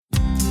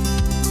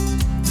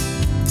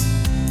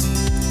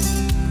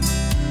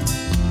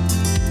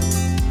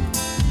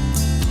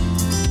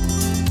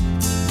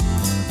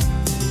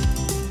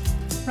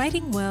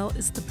Writing well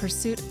is the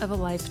pursuit of a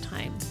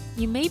lifetime.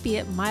 You may be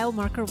at mile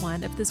marker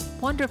 1 of this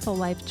wonderful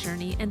life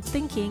journey and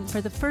thinking for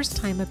the first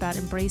time about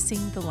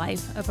embracing the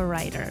life of a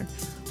writer.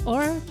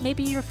 Or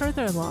maybe you're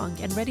further along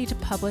and ready to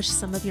publish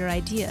some of your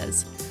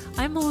ideas.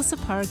 I'm Melissa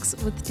Parks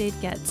with Dave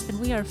Getz, and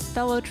we are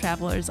fellow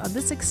travelers on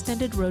this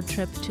extended road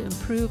trip to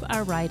improve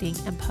our writing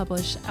and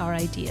publish our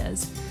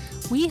ideas.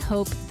 We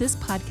hope this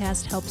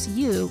podcast helps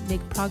you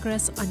make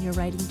progress on your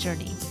writing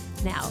journey.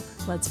 Now,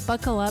 let's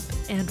buckle up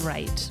and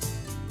write.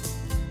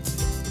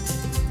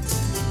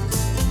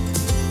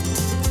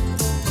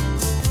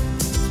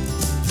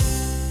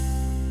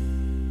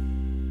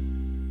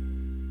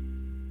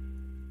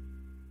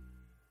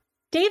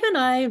 Dave and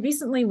I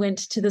recently went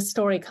to the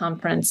Story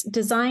Conference,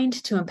 designed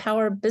to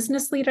empower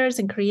business leaders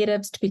and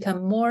creatives to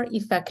become more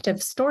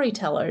effective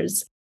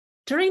storytellers.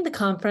 During the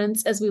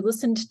conference, as we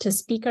listened to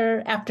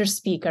speaker after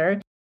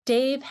speaker,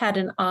 Dave had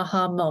an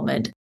aha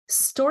moment.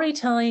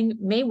 Storytelling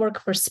may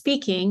work for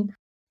speaking,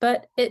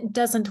 but it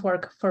doesn't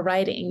work for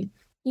writing.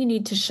 You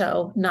need to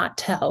show, not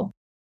tell.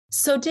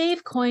 So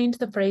Dave coined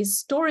the phrase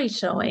story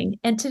showing,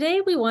 and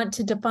today we want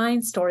to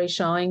define story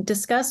showing,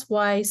 discuss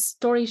why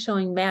story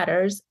showing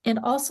matters, and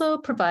also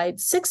provide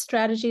 6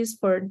 strategies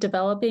for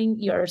developing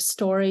your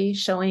story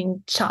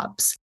showing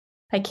chops.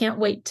 I can't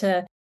wait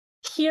to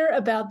hear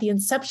about the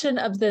inception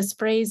of this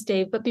phrase,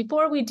 Dave, but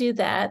before we do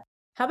that,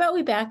 how about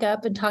we back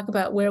up and talk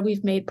about where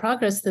we've made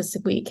progress this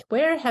week?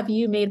 Where have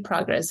you made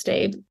progress,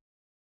 Dave?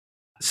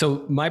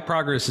 So my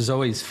progress is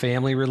always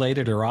family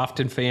related or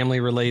often family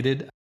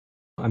related.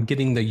 I'm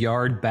getting the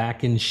yard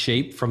back in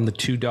shape from the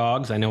 2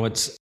 dogs. I know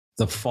it's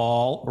the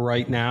fall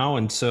right now,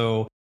 and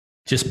so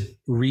just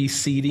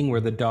reseeding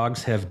where the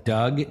dogs have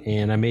dug,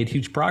 and I made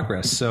huge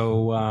progress.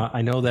 So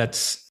I know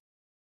that's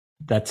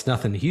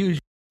nothing huge,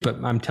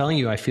 but I'm telling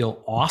you, I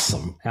feel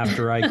awesome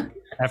after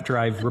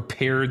I've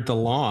repaired the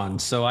lawn.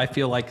 So I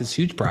feel like it's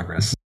huge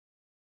progress.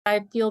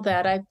 I feel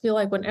that. I feel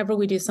like whenever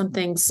we do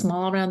something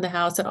small around the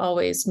house, it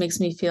always makes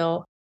me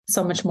feel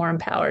so much more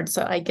empowered.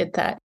 So I get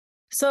that.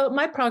 So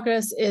my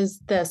progress is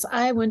this.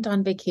 I went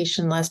on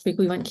vacation last week.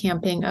 We went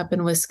camping up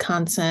in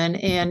Wisconsin,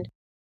 and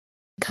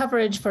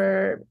coverage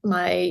for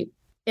my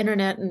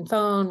internet and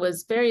phone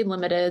was very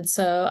limited.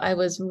 So I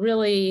was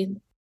really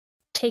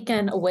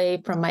taken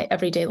away from my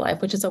everyday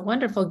life, which is a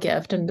wonderful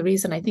gift and the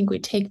reason I think we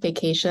take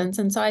vacations.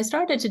 And so I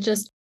started to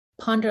just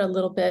ponder a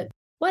little bit.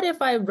 What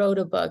if I wrote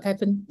a book? I've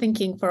been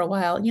thinking for a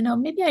while,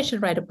 maybe I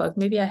should write a book.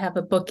 Maybe I have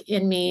a book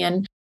in me.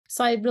 And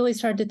so I really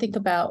started to think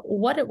about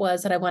what it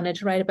was that I wanted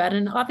to write about.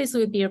 And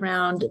obviously it would be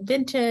around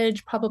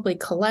vintage, probably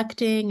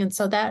collecting. And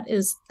so that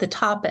is the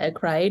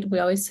topic, right? We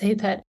always say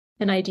that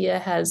an idea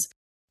has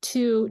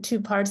two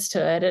parts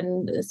to it.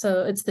 And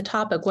so it's the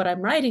topic. What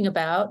I'm writing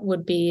about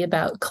would be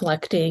about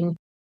collecting,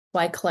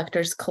 why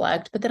collectors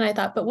collect. But then I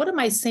thought, but what am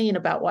I saying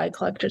about why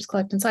collectors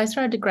collect? And so I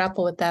started to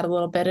grapple with that a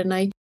little bit. And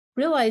I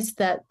realized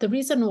that the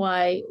reason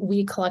why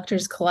we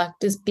collectors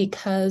collect is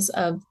because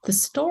of the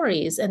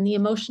stories and the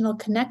emotional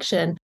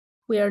connection.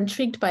 We are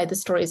intrigued by the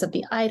stories of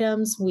the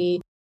items.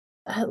 We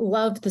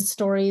love the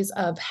stories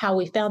of how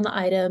we found the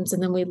items.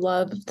 And then we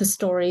love the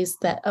stories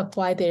of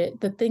why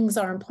the things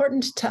are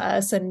important to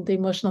us and the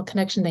emotional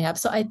connection they have.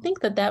 So I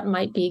think that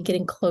might be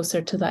getting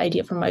closer to the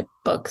idea for my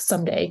book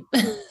someday.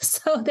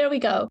 So there we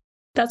go.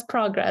 That's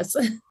progress.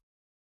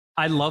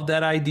 I love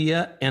that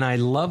idea. And I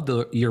love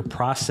your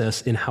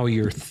process in how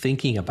you're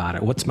thinking about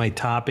it. What's my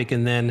topic?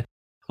 And then,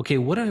 okay,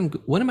 what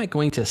am I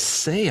going to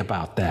say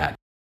about that?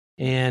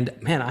 And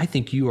man, I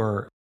think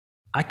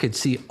I could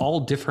see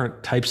all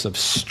different types of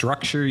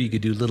structure. You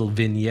could do little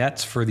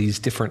vignettes for these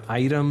different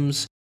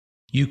items.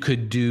 You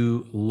could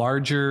do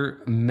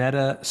larger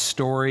meta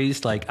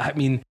stories.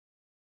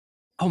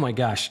 Oh my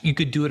gosh, you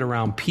could do it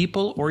around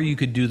people, or you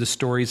could do the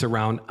stories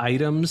around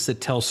items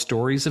that tell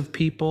stories of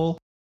people.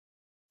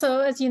 So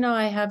as you know,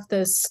 I have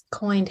this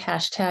coined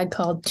hashtag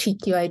called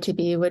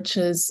TQITB, which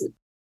is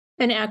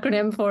an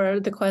acronym for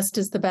The Quest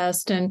is the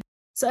Best. And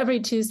so every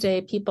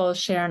Tuesday, people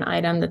share an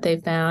item that they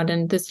found.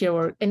 And this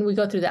year, we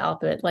go through the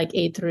alphabet, like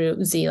A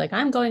through Z. Like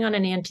I'm going on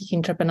an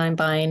antiquing trip and I'm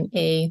buying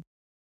A,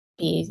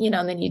 B,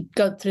 and then you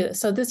go through.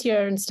 So this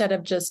year, instead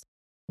of just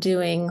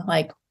doing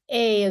like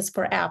A is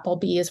for Apple,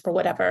 B is for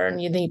whatever, and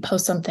then you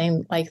post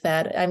something like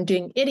that, I'm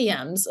doing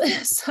idioms.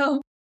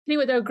 So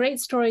anyway, there are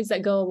great stories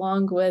that go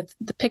along with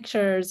the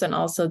pictures and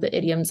also the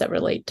idioms that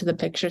relate to the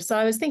picture. So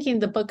I was thinking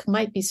the book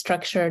might be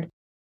structured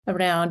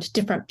around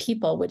different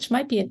people, which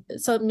might be,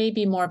 so it may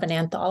be more of an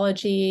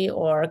anthology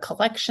or a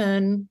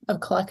collection of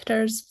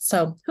collectors.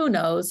 So who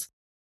knows?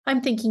 I'm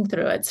thinking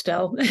through it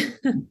still.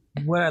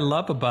 What I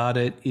love about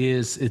it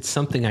is it's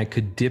something I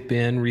could dip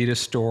in, read a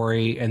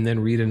story, and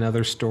then read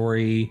another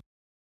story,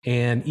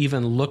 and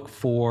even look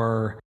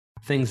for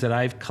things that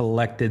I've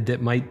collected that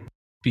might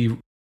be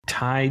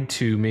tied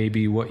to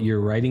maybe what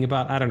you're writing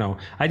about. I don't know.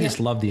 I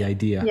just love the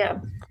idea. Yeah.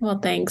 Well,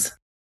 thanks.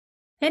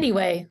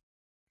 Anyway,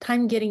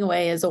 time getting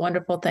away is a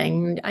wonderful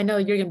thing. I know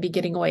you're going to be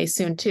getting away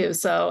soon too.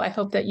 So I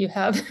hope that you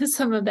have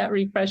some of that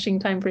refreshing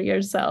time for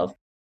yourself.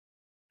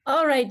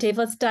 All right, Dave,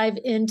 let's dive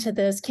into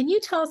this. Can you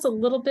tell us a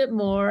little bit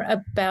more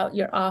about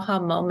your aha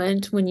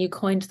moment when you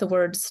coined the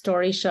word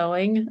story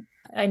showing?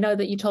 I know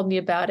that you told me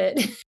about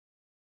it.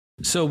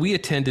 So we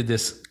attended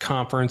this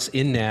conference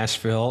in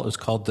Nashville. It was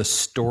called the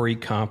Story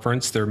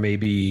Conference. There may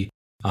be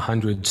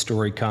 100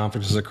 story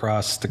conferences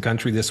across the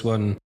country. This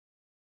one,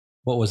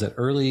 what was it?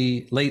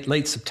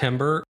 Late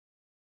September.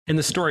 And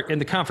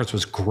the conference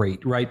was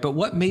great, right? But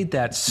what made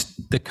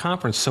the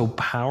conference so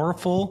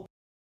powerful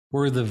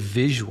were the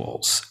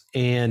visuals.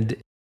 And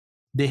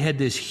they had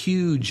this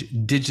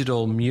huge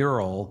digital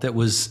mural that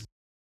was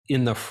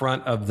in the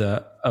front of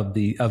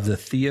the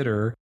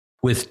theater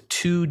with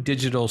 2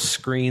 digital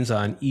screens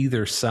on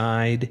either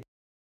side.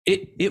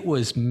 It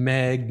was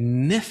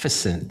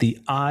magnificent. The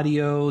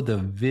audio, the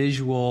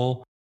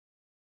visual.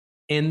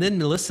 And then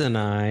Melissa and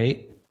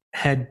I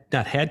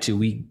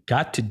we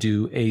got to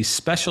do a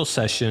special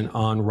session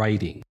on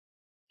writing.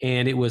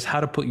 And it was how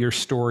to put your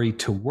story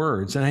to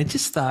words. And I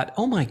just thought,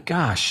 oh my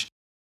gosh,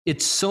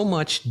 it's so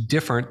much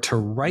different to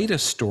write a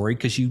story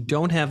because you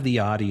don't have the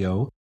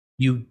audio,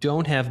 you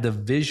don't have the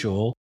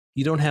visual,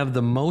 you don't have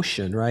the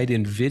motion, right,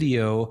 in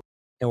video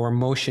or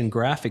motion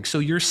graphics. So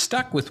you're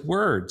stuck with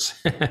words.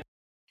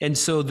 And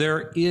so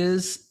there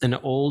is an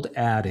old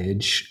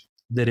adage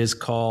that is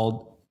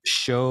called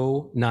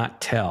show,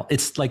 not tell.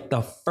 It's like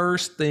the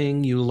first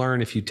thing you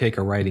learn if you take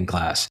a writing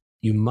class.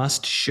 You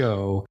must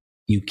show,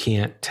 you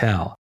can't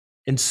tell.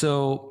 And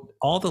so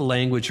all the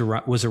language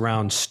was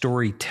around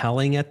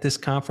storytelling at this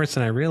conference.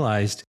 And I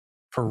realized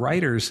for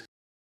writers,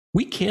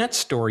 we can't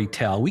story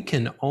tell. We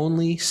can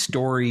only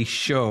story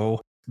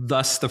show,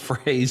 thus the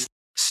phrase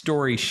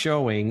story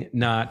showing,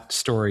 not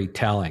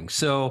storytelling.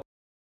 So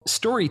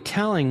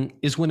storytelling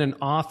is when an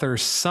author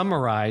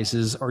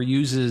summarizes or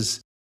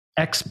uses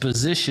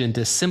exposition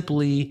to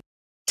simply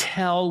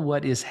tell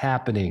what is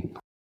happening.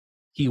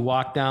 He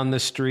walked down the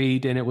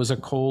street and it was a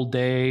cold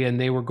day and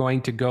they were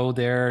going to go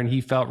there and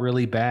he felt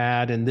really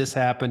bad and this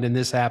happened and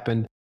this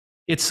happened.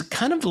 It's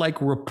kind of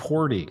like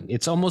reporting.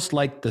 It's almost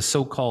like the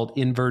so-called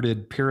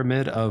inverted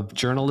pyramid of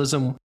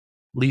journalism, at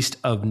least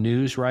of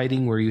news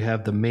writing, where you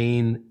have the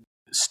main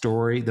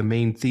story, the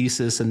main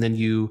thesis, and then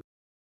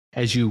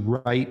as you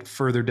write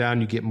further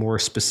down, you get more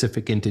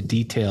specific into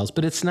details.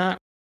 But it's not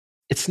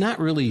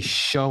really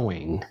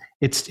showing.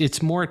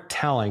 It's more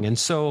telling. And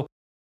so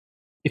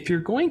if you're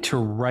going to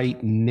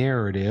write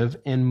narrative,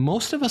 and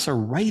most of us are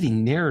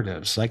writing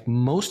narratives, like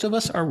most of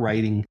us are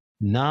writing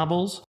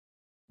novels,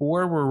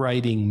 or we're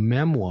writing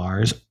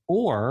memoirs,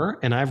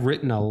 and I've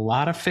written a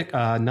lot of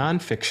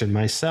nonfiction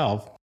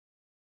myself,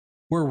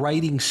 we're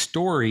writing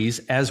stories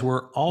as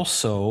we're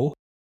also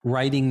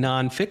writing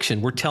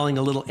nonfiction. We're telling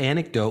a little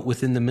anecdote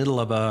within the middle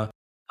of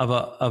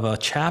a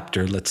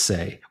chapter, let's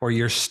say, or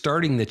you're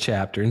starting the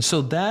chapter. And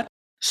so that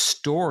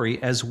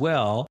story as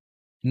well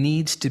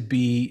needs to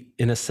be,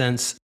 in a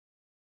sense,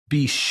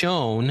 be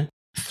shown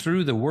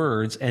through the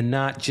words and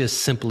not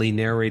just simply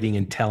narrating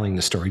and telling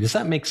the story. Does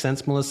that make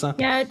sense, Melissa?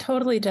 Yeah, it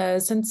totally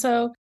does. And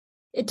so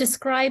it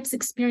describes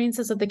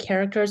experiences of the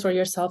characters or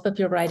yourself if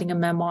you're writing a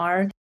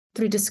memoir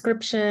through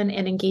description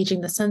and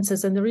engaging the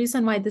senses. And the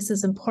reason why this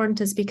is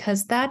important is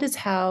because that is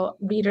how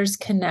readers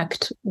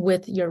connect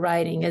with your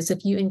writing, is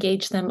if you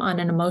engage them on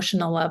an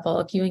emotional level,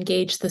 if you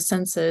engage the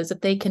senses,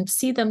 if they can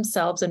see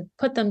themselves and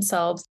put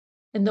themselves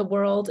in the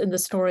world, in the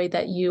story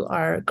that you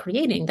are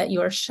creating, that you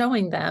are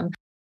showing them.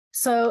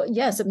 So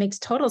yes, it makes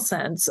total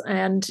sense.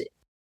 And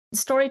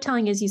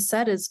storytelling, as you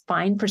said, is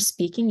fine for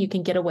speaking. You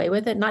can get away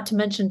with it, not to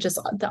mention just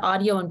the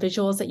audio and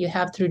visuals that you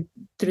have through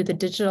the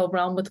digital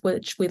realm with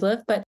which we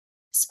live. But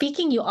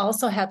speaking, you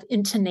also have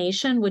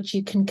intonation, which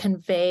you can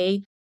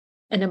convey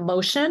an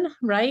emotion,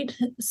 right?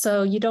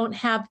 So you don't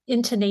have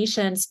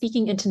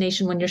speaking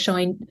intonation when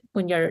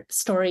your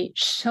story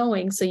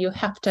showing. So you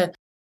have to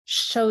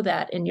show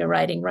that in your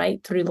writing,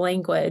 right? Through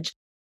language.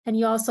 And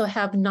you also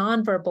have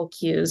nonverbal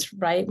cues,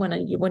 right?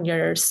 When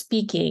you're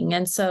speaking.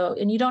 And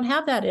you don't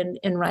have that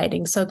in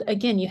writing. So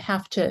again, you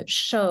have to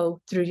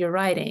show through your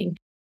writing.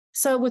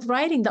 So with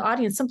writing, the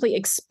audience simply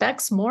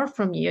expects more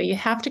from you. You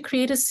have to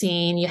create a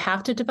scene, you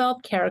have to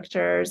develop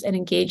characters and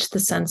engage the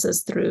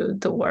senses through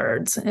the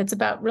words. It's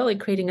about really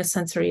creating a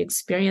sensory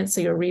experience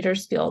so your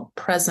readers feel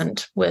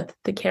present with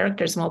the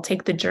characters and will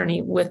take the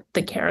journey with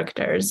the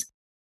characters.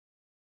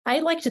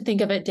 I like to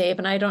think of it, Dave,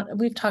 and I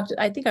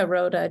think I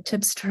wrote a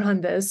tipster on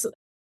this.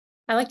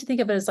 I like to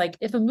think of it as like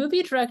if a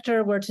movie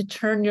director were to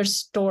turn your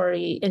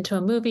story into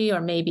a movie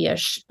or maybe a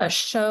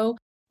show,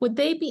 would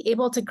they be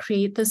able to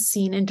create the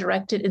scene and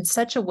direct it in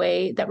such a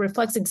way that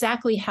reflects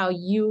exactly how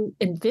you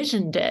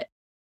envisioned it?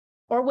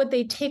 Or would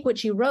they take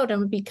what you wrote and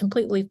would be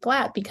completely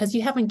flat because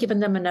you haven't given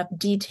them enough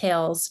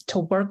details to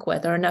work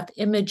with or enough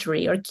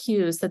imagery or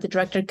cues that the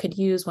director could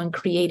use when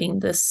creating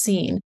this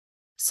scene?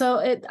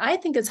 So I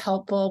think it's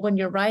helpful when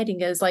you're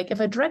writing is like, if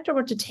a director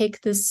were to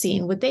take this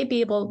scene, would they be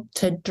able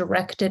to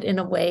direct it in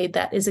a way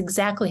that is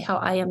exactly how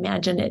I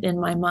imagine it in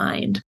my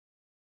mind?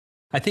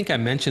 I think I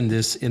mentioned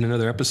this in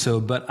another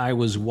episode, but I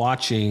was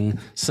watching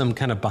some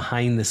kind of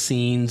behind the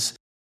scenes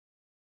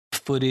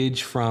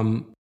footage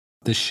from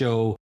the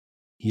show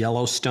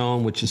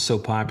Yellowstone, which is so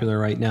popular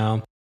right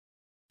now.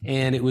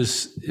 And it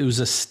was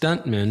a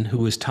stuntman who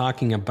was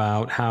talking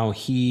about how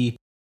he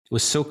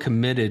was so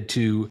committed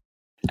to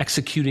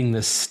executing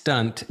the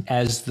stunt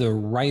as the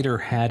writer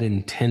had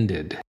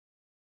intended.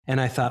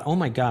 And I thought, oh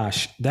my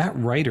gosh, that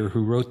writer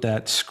who wrote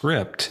that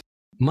script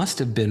must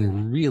have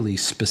been really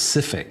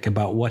specific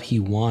about what he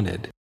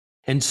wanted.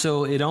 And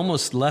so it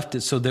almost left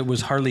it so there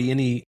was hardly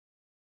any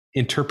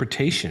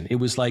interpretation. It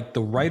was like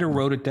the writer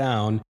wrote it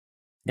down,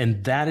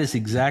 and that is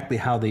exactly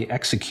how they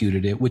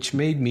executed it, which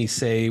made me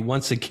say,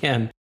 once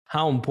again,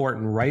 how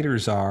important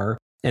writers are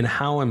and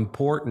how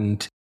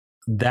important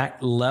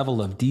that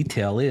level of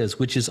detail is,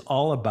 which is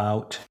all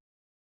about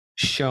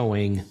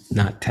showing,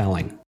 not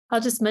telling.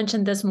 I'll just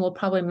mention this, and we'll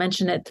probably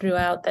mention it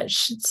throughout, that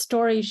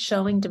story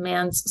showing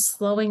demands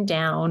slowing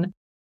down,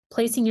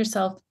 placing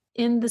yourself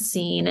in the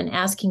scene and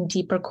asking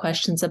deeper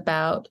questions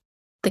about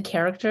the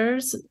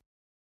characters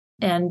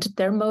and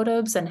their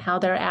motives and how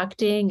they're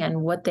acting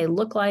and what they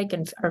look like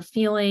and are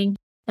feeling,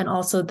 and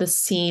also the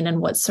scene and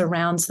what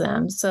surrounds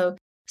them. So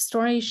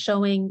story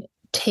showing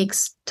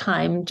takes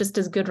time, just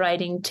as good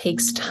writing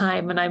takes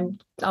time. And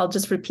I'll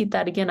just repeat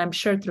that again, I'm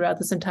sure, throughout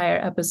this entire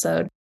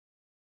episode.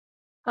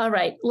 All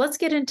right, let's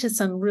get into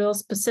some real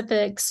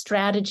specific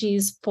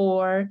strategies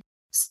for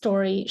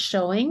story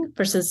showing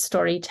versus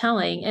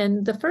storytelling.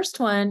 And the first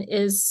one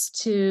is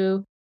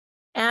to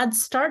add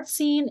start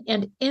scene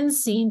and end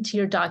scene to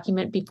your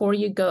document before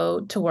you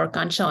go to work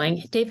on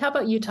showing. Dave, how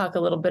about you talk a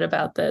little bit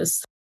about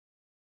this?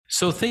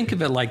 So think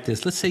of it like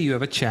this. Let's say you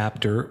have a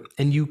chapter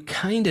and you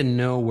kind of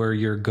know where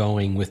you're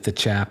going with the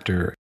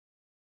chapter.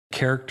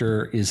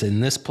 Character is in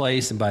this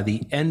place, and by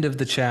the end of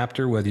the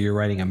chapter, whether you're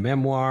writing a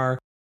memoir,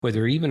 whether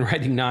you're even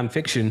writing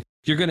nonfiction,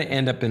 you're going to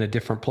end up in a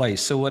different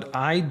place. So what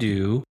I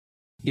do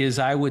is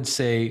I would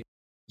say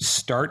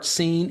start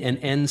scene and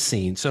end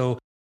scene. So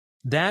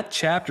that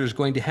chapter is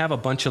going to have a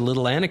bunch of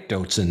little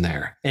anecdotes in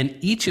there. And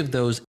each of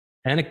those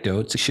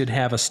anecdotes should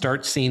have a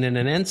start scene and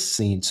an end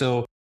scene.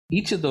 So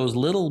each of those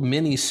little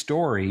mini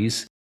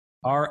stories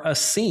are a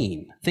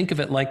scene. Think of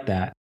it like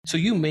that. So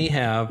you may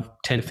have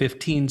 10,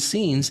 15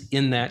 scenes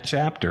in that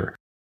chapter.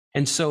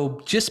 And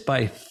so just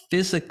by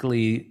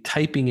physically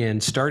typing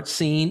in start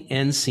scene,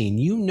 end scene,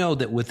 you know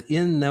that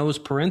within those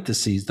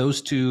parentheses,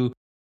 those two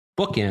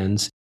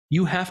bookends,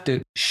 you have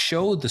to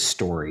show the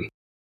story.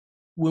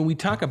 When we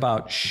talk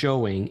about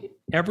showing,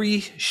 every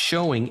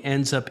showing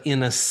ends up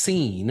in a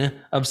scene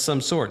of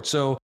some sort.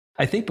 So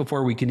I think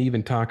before we can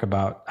even talk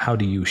about how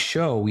do you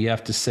show, we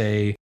have to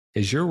say,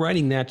 as you're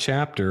writing that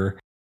chapter,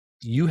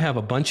 you have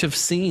a bunch of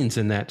scenes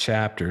in that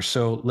chapter.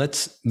 So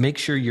let's make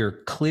sure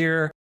you're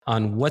clear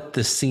on what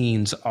the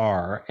scenes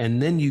are. And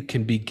then you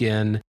can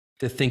begin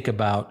to think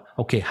about,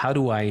 okay, how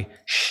do I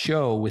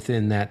show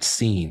within that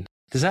scene?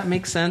 Does that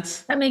make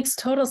sense? That makes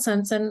total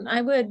sense. And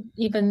I would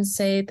even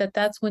say that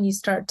that's when you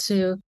start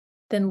to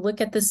then look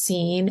at the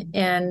scene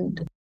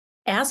and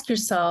ask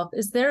yourself,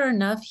 is there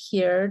enough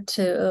here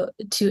to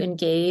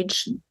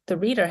engage the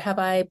reader? Have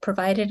I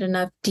provided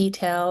enough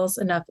details,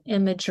 enough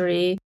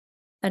imagery,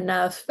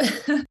 enough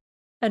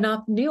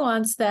enough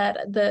nuance that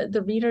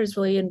the reader is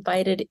really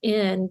invited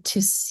in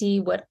to see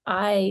what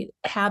I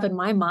have in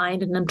my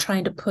mind and I'm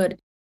trying to put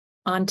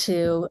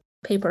onto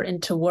paper,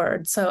 into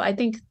words. So I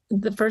think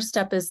the first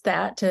step is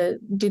that, to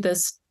do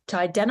this, to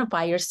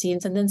identify your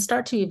scenes and then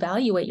start to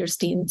evaluate your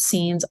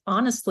scenes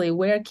honestly.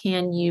 Where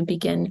can you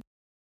begin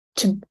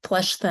to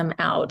flesh them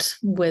out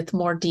with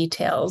more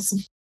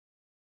details?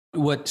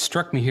 What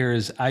struck me here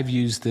is I've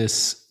used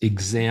this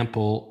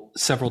example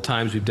several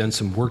times. We've done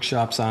some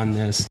workshops on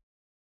this.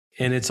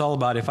 And it's all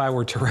about, if I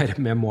were to write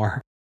a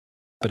memoir,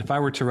 but if I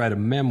were to write a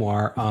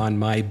memoir on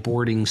my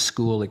boarding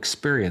school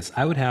experience,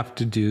 I would have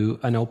to do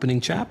an opening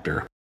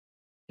chapter.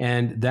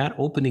 And that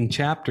opening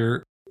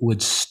chapter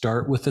would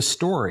start with a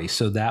story.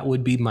 So that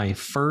would be my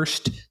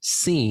first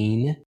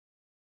scene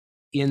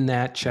in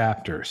that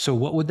chapter. So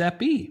what would that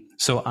be?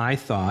 So I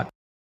thought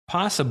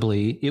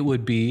possibly it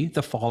would be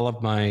the fall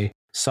of my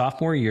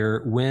sophomore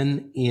year,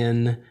 when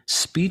in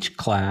speech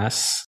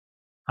class,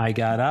 I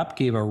got up,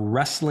 gave a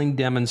wrestling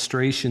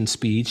demonstration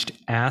speech,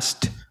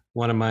 asked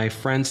one of my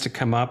friends to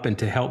come up and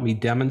to help me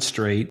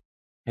demonstrate.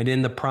 And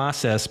in the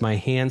process, my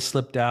hand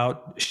slipped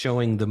out,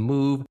 showing the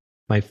move.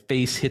 My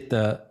face hit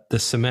the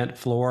cement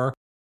floor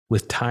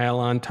with tile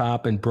on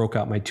top and broke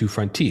out my two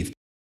front teeth.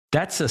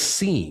 That's a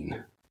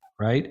scene,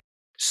 right?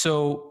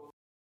 So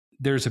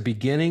there's a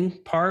beginning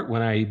part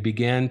when I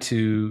began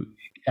to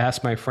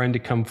ask my friend to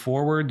come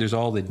forward. There's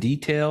all the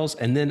details.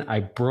 And then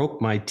I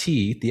broke my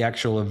teeth, the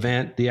actual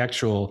event,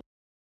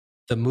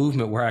 the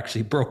movement where I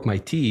actually broke my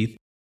teeth,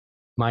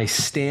 my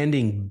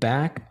standing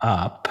back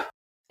up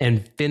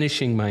and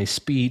finishing my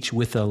speech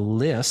with a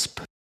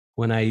lisp.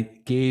 When I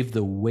gave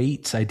the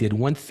weights, I did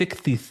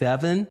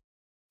 157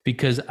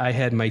 because I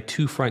had my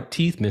two front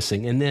teeth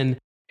missing. And then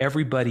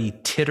everybody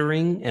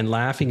tittering and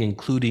laughing,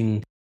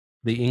 including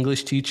the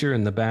English teacher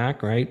in the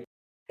back, right?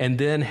 And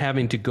then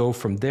having to go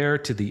from there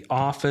to the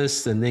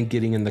office and then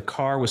getting in the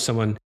car with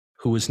someone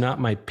who was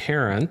not my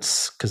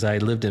parents, because I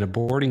lived in a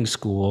boarding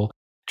school,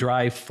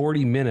 drive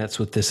 40 minutes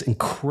with this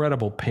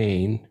incredible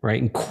pain,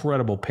 right?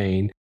 Incredible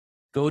pain.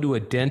 Go to a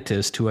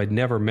dentist who I'd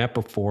never met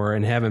before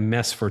and have him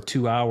mess for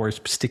 2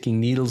 hours, sticking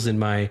needles in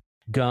my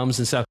gums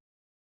and stuff.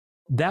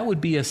 That would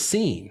be a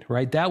scene,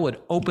 right? That would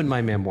open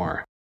my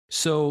memoir.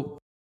 So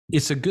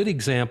it's a good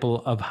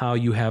example of how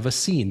you have a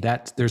scene.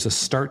 That there's a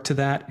start to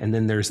that, and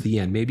then there's the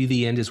end. Maybe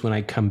the end is when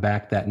I come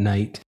back that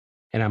night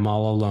and I'm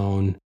all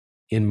alone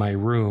in my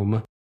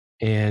room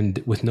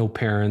and with no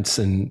parents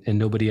and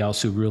nobody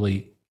else who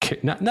really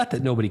not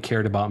that nobody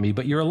cared about me,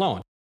 but you're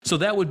alone. So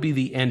that would be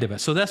the end of it.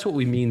 So that's what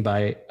we mean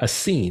by a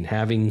scene,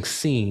 having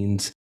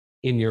scenes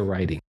in your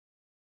writing.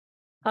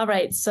 All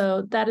right.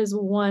 So that is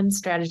one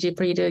strategy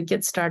for you to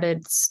get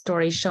started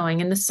story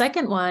showing. And the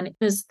second one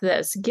is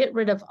this: get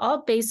rid of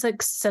all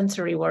basic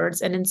sensory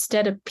words and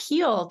instead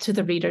appeal to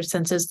the reader's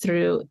senses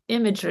through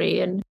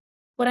imagery. And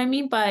what I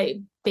mean by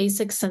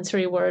basic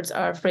sensory words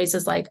are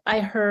phrases like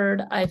I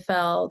heard, I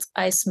felt,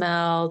 I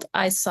smelled,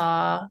 I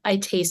saw, I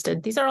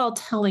tasted. These are all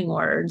telling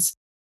words,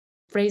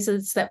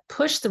 phrases that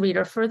push the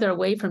reader further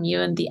away from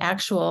you and the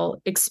actual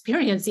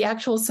experience, the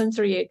actual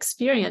sensory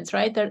experience,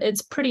 right? That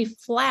it's pretty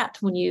flat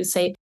when you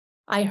say,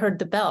 I heard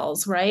the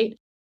bells, right?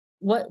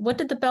 What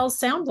did the bells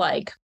sound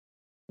like?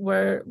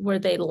 Were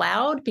they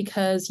loud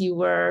because you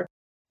were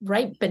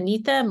right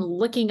beneath them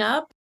looking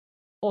up?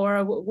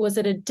 Or was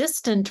it a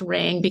distant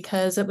ring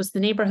because it was the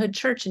neighborhood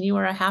church and you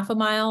were a half a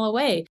mile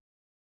away?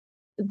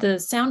 The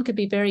sound could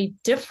be very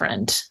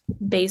different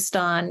based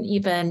on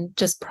even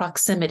just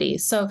proximity.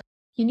 So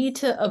you need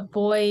to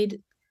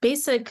avoid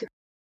basic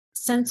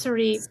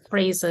sensory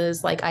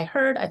phrases like I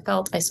heard, I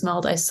felt, I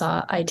smelled, I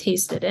saw, I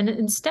tasted, and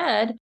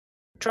instead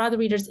draw the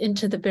readers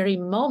into the very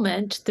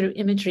moment through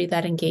imagery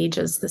that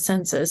engages the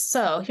senses.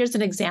 So here's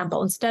an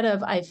example. Instead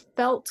of I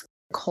felt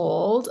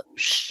cold,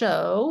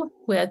 show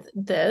with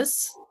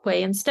this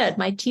way instead.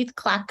 My teeth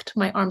clacked,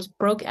 my arms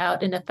broke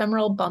out in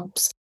ephemeral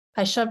bumps.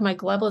 I shoved my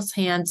gloveless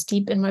hands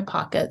deep in my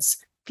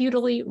pockets,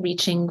 futilely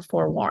reaching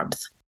for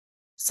warmth.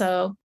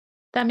 So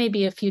that may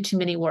be a few too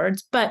many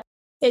words, but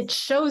it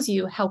shows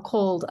you how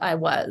cold I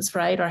was,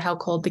 right? Or how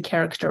cold the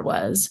character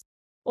was.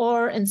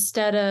 Or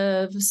instead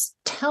of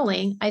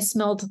telling, I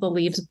smelled the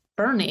leaves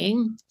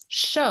burning,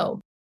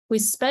 show. We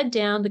sped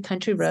down the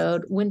country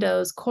road,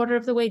 windows quarter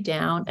of the way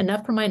down,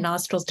 enough for my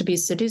nostrils to be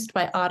seduced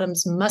by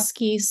autumn's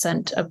musky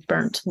scent of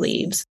burnt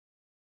leaves.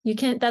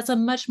 That's a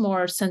much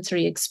more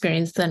sensory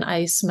experience than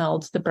I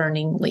smelled the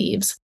burning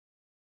leaves.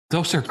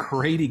 Those are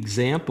great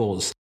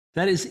examples.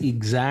 That is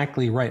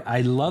exactly right.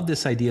 I love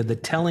this idea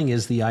that telling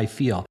is the I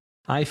feel.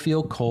 I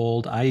feel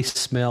cold. I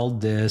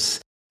smelled this.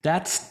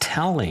 That's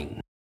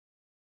telling.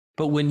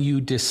 But when you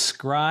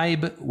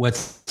describe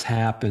what's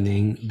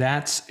happening,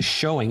 that's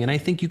showing. And I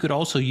think you could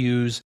also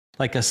use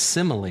like a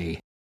simile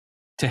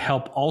to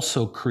help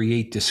also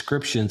create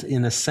descriptions,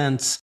 in a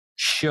sense,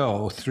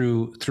 show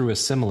through a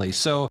simile.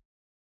 So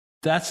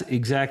that's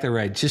exactly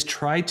right. Just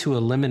try to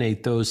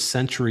eliminate those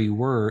sensory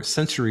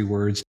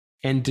words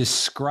and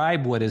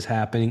describe what is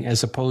happening,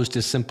 as opposed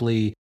to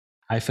simply,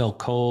 I felt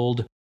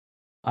cold,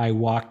 I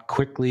walked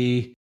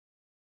quickly,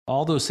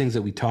 all those things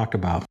that we talked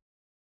about.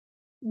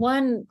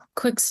 One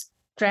quick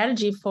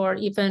strategy for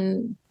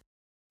even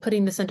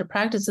putting this into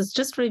practice is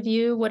just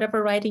review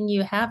whatever writing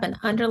you have and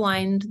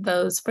underline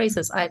those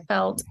phrases. I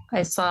felt,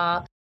 I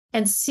saw,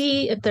 and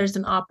see if there's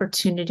an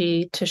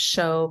opportunity to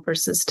show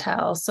versus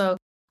tell. So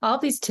all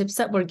these tips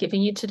that we're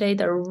giving you today,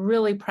 they're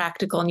really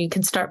practical and you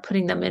can start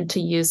putting them into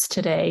use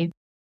today.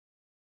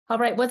 All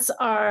right, what's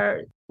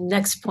our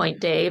next point,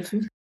 Dave?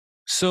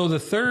 So the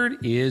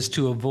third is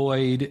to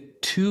avoid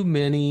too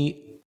many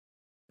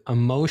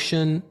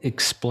emotion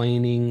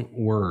explaining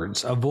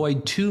words.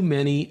 Avoid too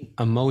many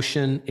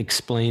emotion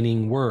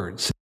explaining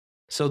words.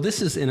 So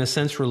this is in a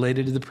sense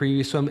related to the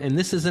previous one, and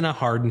this isn't a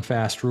hard and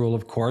fast rule,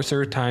 of course. There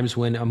are times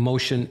when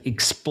emotion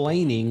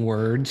explaining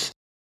words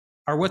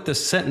are what the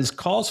sentence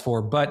calls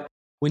for, but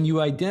when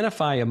you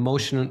identify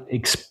emotion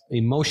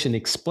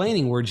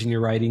explaining words in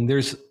your writing,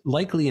 there's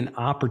likely an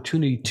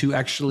opportunity to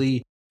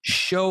actually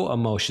show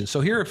emotion.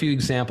 So here are a few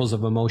examples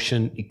of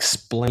emotion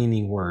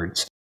explaining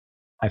words.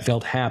 I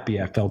felt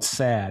happy, I felt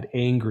sad,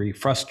 angry,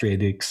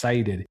 frustrated,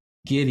 excited,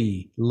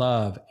 giddy,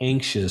 love,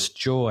 anxious,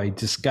 joy,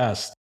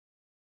 disgust.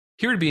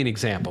 Here would be an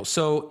example.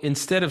 So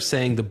instead of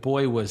saying the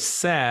boy was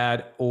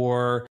sad,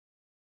 or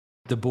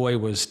the boy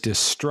was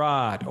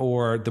distraught,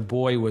 or the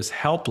boy was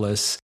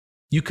helpless,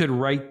 you could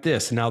write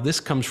this. Now,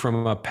 this comes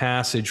from a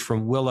passage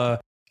from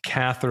Willa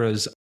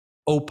Cathra's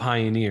O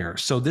Pioneer.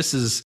 So this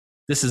is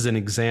an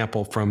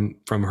example from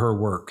her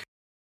work.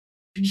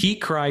 He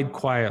cried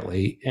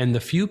quietly, and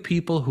the few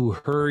people who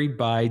hurried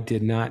by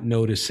did not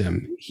notice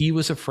him. He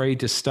was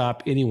afraid to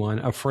stop anyone,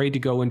 afraid to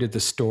go into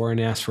the store and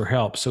ask for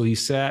help. So he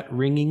sat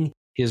wringing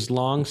his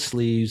long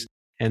sleeves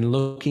and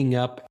looking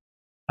up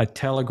a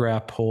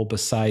telegraph pole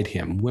beside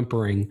him,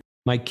 whimpering,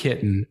 "My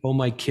kitten, oh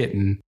my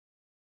kitten,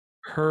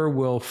 her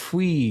will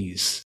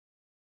freeze."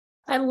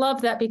 I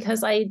love that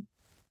because I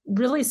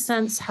really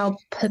sense how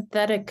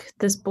pathetic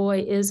this boy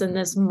is in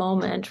this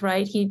moment,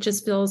 right? He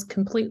just feels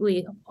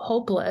completely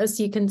hopeless.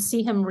 You can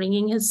see him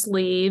wringing his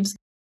sleeves.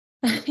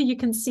 You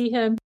can see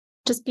him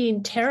just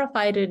being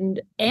terrified, and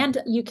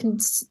you can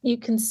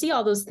see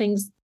all those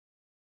things,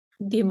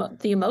 the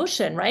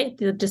emotion, right?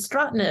 The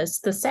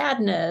distraughtness, the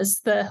sadness,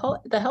 the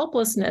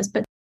helplessness.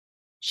 But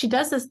she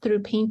does this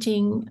through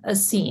painting a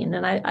scene,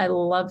 and I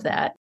love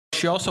that.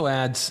 She also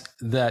adds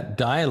that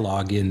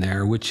dialogue in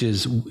there, which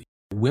is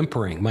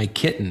whimpering, my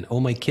kitten, oh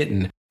my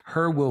kitten,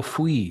 her will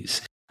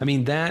wheeze. I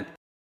mean, that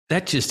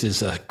just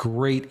is a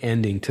great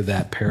ending to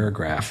that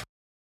paragraph.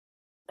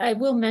 I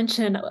will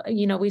mention,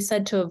 we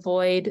said to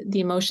avoid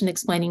the emotion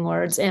explaining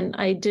words. And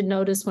I did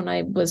notice when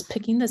I was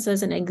picking this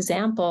as an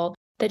example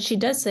that she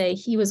does say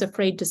he was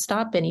afraid to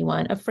stop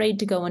anyone, afraid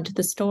to go into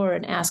the store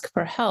and ask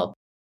for help.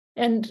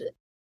 And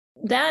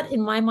that,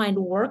 in my mind,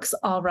 works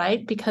all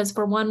right, because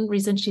for one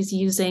reason, she's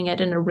using it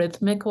in a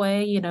rhythmic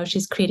way.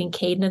 She's creating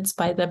cadence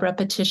by the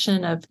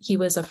repetition of he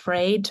was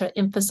afraid to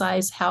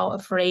emphasize how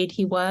afraid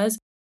he was.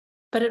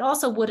 But it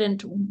also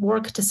wouldn't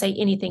work to say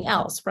anything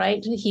else,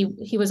 right?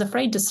 He was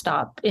afraid to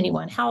stop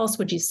anyone. How else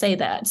would you say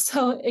that?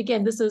 So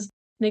again, this is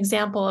an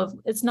example of,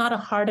 it's not a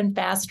hard and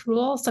fast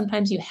rule.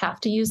 Sometimes you have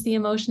to use the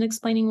emotion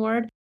explaining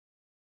word.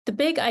 The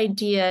big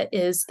idea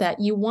is that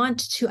you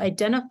want to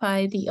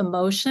identify the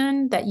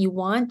emotion that you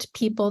want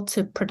people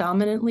to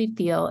predominantly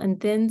feel, and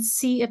then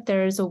see if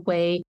there is a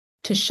way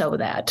to show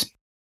that.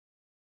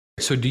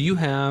 So do you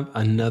have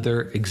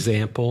another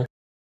example?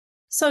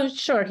 So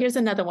sure, here's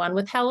another one.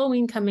 With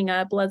Halloween coming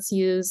up, let's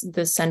use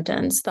this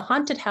sentence. The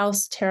haunted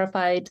house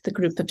terrified the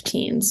group of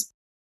teens.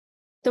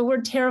 The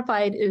word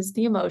terrified is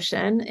the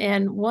emotion,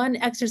 and one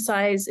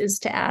exercise is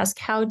to ask,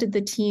 how did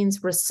the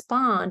teens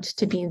respond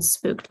to being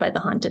spooked by the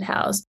haunted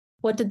house?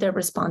 What did their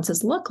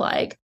responses look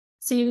like?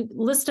 So you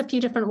list a few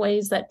different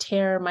ways that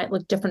terror might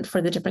look different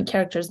for the different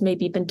characters,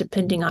 maybe even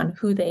depending on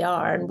who they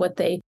are and what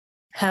they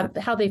have,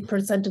 how they've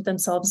presented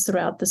themselves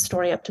throughout the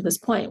story up to this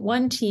point.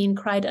 One teen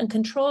cried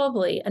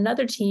uncontrollably.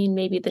 Another teen,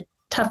 maybe the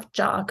tough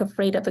jock,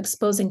 afraid of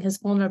exposing his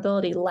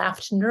vulnerability,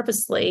 laughed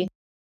nervously.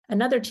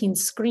 Another teen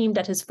screamed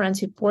at his friends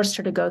who forced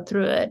her to go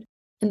through it.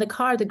 In the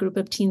car, the group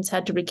of teens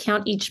had to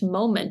recount each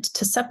moment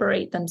to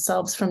separate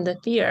themselves from the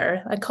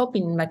fear, a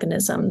coping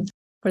mechanism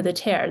for the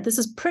terror. This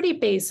is pretty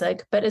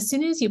basic, but as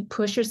soon as you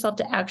push yourself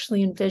to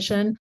actually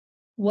envision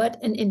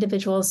what an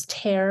individual's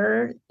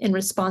terror in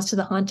response to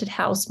the haunted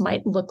house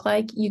might look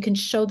like, you can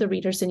show the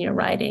readers in your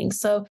writing.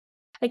 So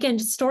again,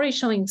 story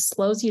showing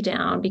slows you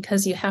down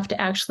because you have to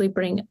actually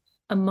bring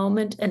a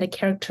moment and a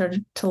character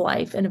to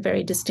life in a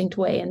very distinct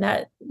way. And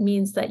that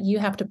means that you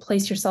have to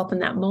place yourself in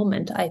that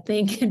moment, I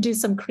think, and do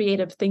some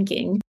creative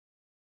thinking.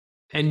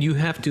 And you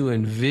have to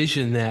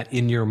envision that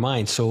in your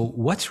mind. So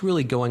what's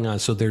really going on?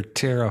 So they're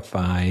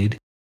terrified.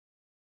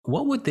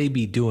 What would they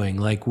be doing?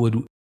 Like,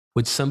 would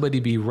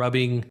somebody be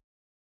rubbing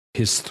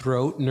his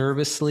throat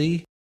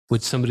nervously?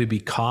 Would somebody be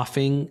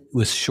coughing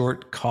with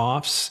short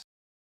coughs?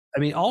 I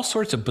mean, all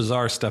sorts of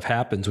bizarre stuff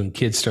happens when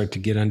kids start to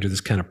get under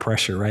this kind of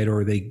pressure, right?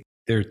 Or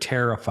they're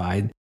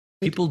terrified.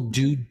 People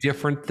do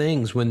different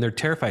things when they're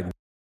terrified.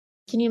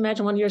 Can you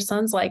imagine one of your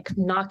sons like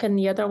knocking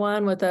the other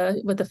one with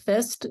a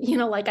fist?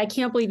 Like, I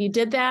can't believe you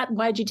did that.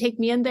 Why'd you take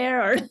me in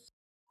there? Or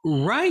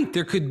right.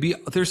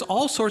 There's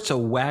all sorts of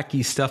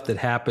wacky stuff that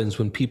happens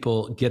when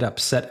people get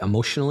upset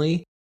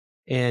emotionally.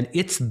 And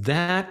it's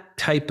that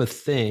type of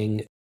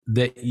thing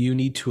that you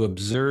need to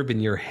observe in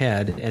your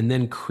head and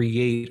then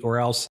create, or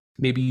else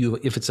maybe you,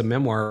 if it's a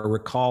memoir,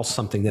 recall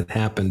something that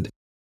happened.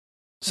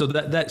 So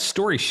that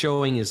story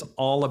showing is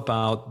all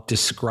about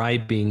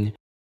describing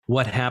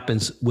what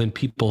happens when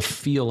people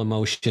feel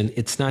emotion.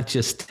 It's not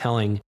just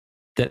telling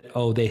that,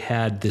 oh, they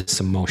had this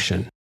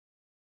emotion.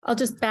 I'll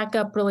just back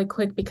up really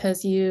quick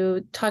because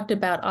you talked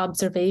about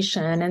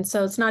observation. And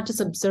so it's not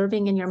just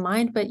observing in your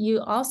mind, but you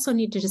also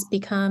need to just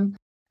become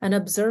an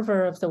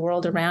observer of the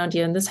world around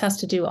you. And this has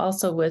to do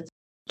also with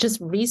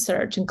just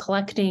research and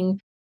collecting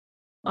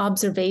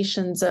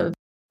observations of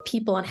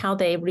people and how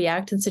they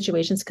react in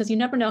situations, because you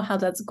never know how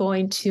that's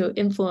going to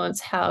influence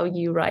how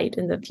you write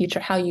in the future,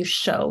 how you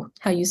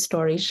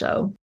story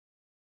show.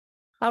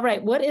 All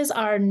right, what is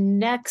our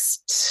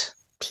next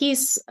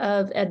piece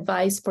of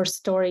advice for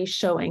story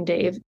showing,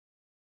 Dave?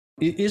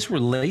 It is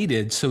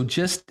related. So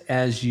just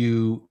as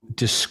you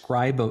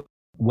describe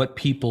what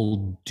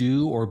people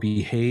do or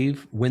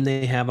behave when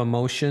they have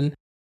emotion,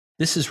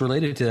 this is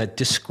related to that.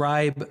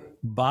 Describe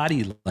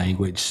body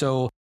language.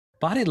 So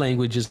body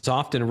language is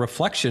often a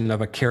reflection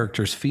of a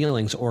character's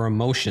feelings or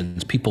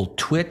emotions. People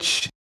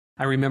twitch.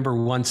 I remember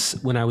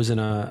once when I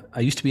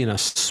used to be in a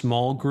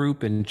small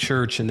group in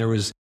church, and there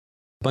was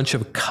a bunch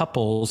of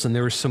couples, and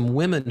there were some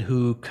women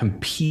who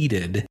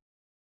competed.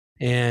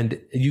 And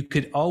you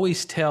could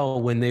always tell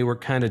when they were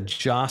kind of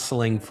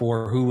jostling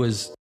for who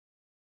was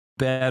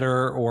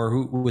better or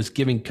who was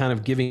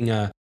giving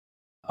a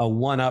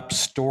one-up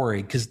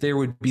story, because there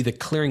would be the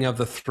clearing of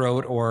the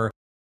throat, or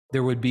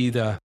there would be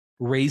the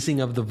raising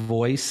of the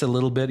voice a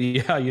little bit.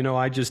 Yeah,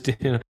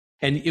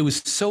 and it was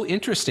so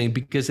interesting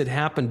because it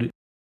happened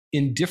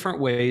in different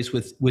ways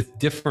with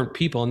different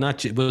people. And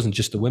it wasn't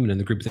just the women in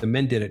the group, the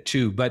men did it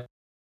too. But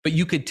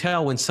you could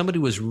tell when somebody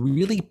was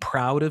really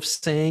proud of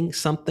saying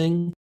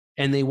something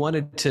and they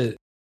wanted to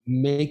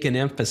make an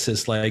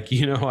emphasis, like,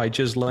 I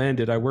just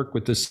landed, I work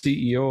with the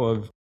CEO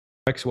of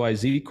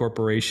XYZ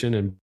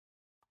Corporation,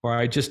 or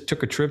I just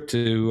took a trip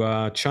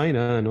to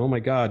China, and oh my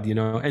God,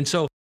 and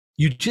so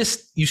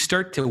you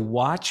start to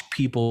watch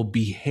people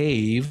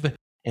behave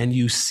and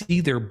you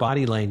see their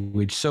body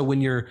language. So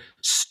when your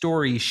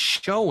story's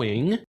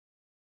showing,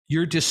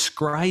 you're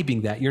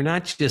describing that. You're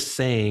not just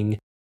saying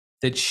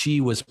that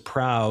she was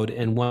proud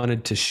and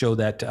wanted to show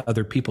that to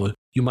other people.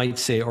 You might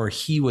say, or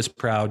he was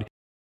proud.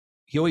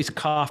 He always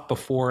coughed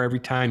before every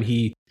time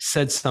he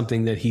said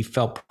something that he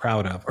felt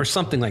proud of, or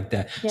something like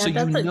that. Yeah, so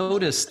you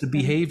notice the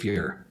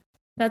behavior.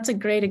 That's a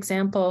great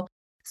example.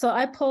 So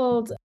I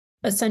pulled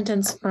a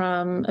sentence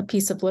from a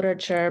piece of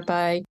literature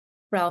by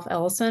Ralph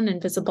Ellison,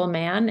 Invisible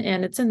Man,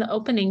 and it's in the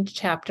opening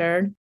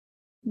chapter,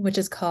 which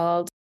is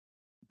called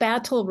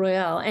Battle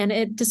Royale, and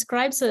it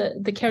describes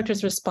the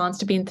character's response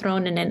to being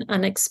thrown in an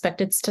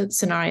unexpected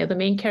scenario. The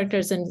main character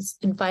is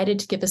invited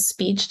to give a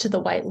speech to the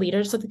white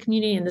leaders of the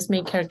community, and this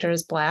main character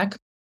is Black.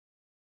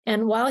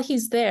 And while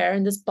he's there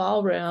in this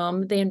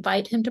ballroom, they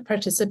invite him to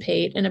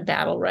participate in a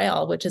battle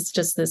royale, which is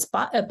just this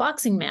a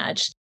boxing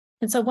match.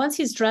 And so once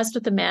he's dressed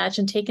with the match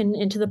and taken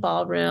into the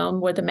ballroom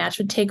where the match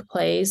would take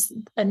place,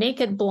 a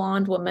naked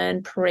blonde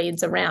woman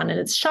parades around, and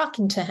it's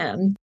shocking to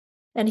him.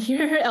 And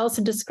here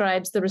Ellison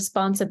describes the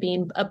response of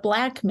being a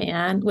Black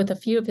man with a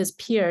few of his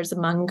peers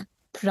among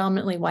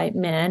predominantly white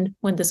men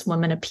when this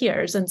woman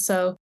appears. And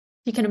so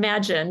you can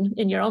imagine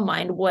in your own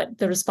mind what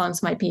the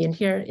response might be. And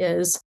here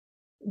is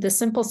the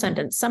simple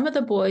sentence. Some of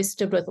the boys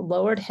stood with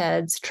lowered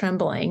heads,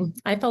 trembling.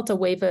 I felt a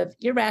wave of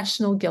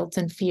irrational guilt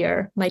and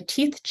fear. My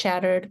teeth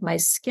chattered, my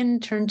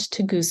skin turned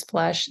to goose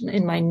flesh,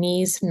 and my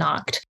knees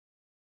knocked.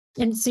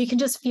 And so you can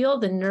just feel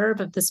the nerve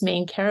of this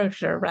main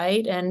character,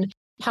 right? And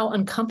how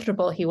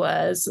uncomfortable he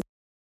was.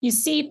 You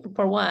see,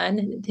 for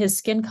one, his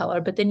skin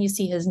color, but then you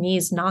see his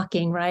knees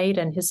knocking, right?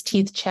 And his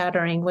teeth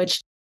chattering,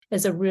 which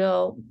is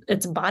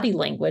it's body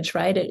language,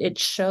 right? It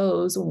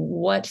shows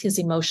what his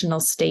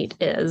emotional state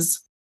is.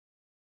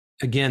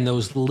 Again,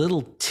 those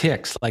little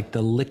tics, like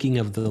the licking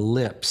of the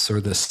lips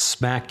or the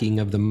smacking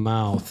of the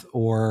mouth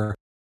or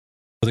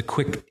the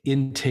quick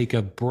intake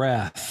of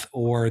breath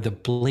or the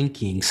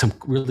blinking, some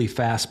really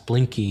fast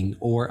blinking,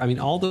 or,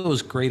 all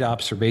those great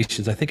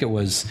observations. I think it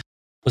was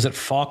it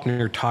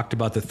Faulkner talked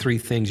about the three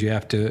things you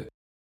have to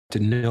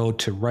know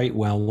to write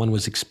well. One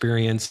was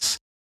experience,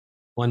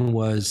 one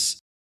was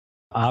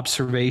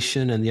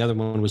observation, and the other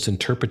one was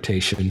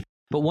interpretation.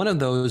 But one of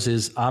those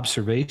is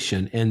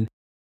observation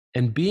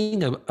and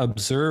being an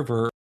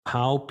observer,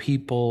 how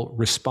people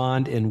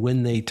respond and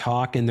when they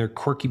talk and their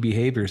quirky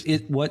behaviors.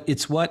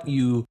 It's what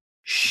you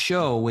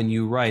show when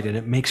you write, and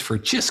it makes for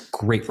just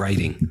great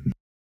writing.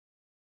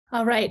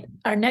 All right.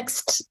 Our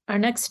next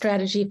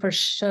strategy for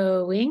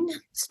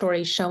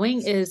story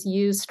showing is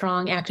use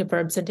strong active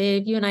verbs. And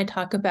Dave, you and I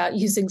talk about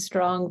using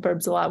strong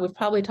verbs a lot. We've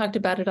probably talked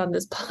about it on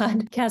this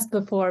podcast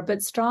before,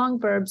 but strong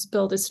verbs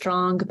build a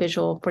strong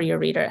visual for your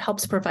reader. It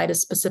helps provide a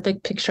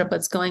specific picture of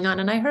what's going on.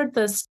 And I heard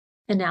this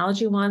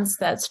analogy once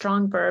that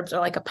strong verbs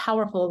are like a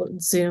powerful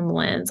zoom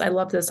lens. I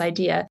love this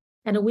idea.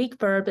 And a weak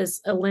verb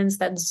is a lens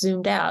that's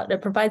zoomed out.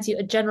 It provides you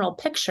a general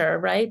picture,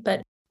 right?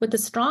 But with a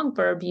strong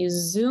verb, you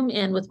zoom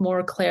in with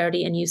more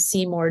clarity and you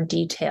see more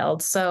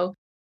detailed. So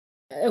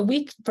a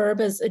weak verb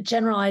is a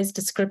generalized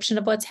description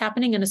of what's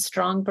happening, and a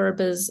strong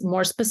verb is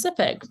more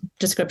specific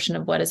description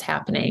of what is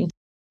happening.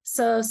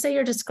 So say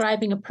you're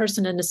describing a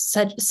person in a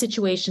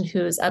situation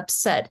who is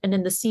upset, and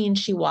in the scene,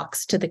 she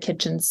walks to the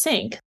kitchen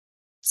sink.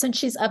 Since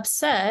she's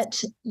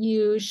upset,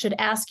 you should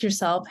ask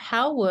yourself,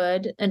 how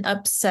would an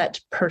upset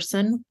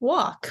person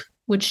walk?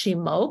 Would she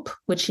mope?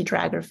 Would she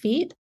drag her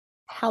feet?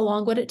 How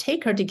long would it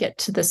take her to get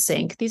to the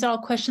sink? These are all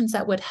questions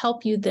that would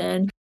help you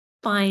then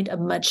find a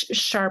much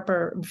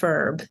sharper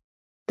verb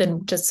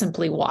than just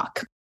simply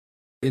walk.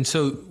 And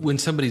so when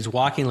somebody's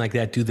walking like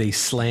that, do they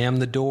slam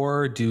the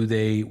door? Do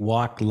they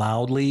walk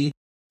loudly?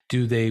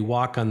 Do they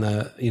walk on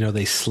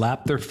they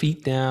slap their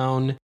feet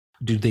down?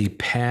 Do they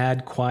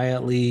pad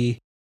quietly?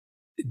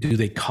 Do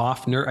they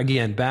cough?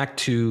 Again, back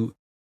to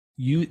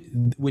you,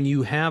 when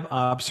you have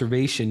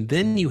observation,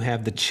 then you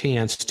have the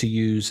chance to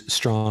use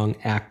strong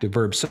active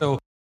verbs. So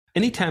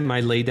anytime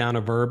I lay down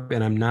a verb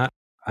and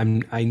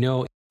I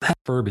know that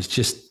verb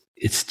is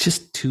it's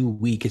just too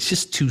weak. It's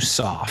just too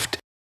soft.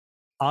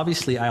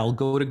 Obviously, I'll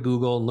go to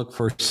Google and look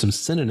for some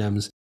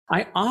synonyms.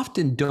 I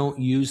often don't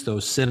use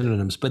those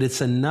synonyms, but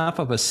it's enough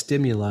of a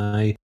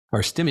stimulus,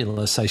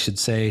 I should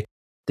say,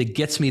 that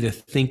gets me to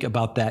think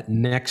about that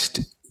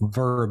next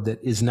verb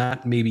that is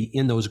not maybe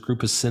in those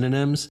group of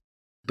synonyms,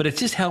 but it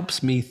just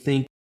helps me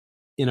think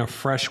in a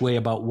fresh way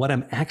about what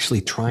I'm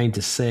actually trying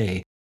to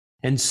say.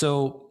 And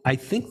so I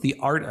think the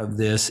art of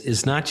this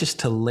is not just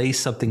to lay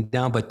something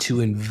down, but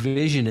to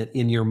envision it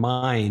in your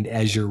mind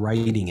as you're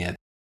writing it.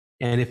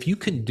 And if you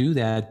can do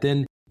that,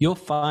 then you'll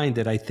find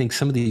that I think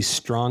some of these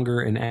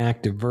stronger and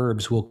active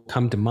verbs will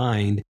come to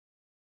mind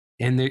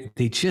and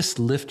they just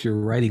lift your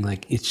writing.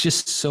 Like, it's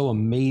just so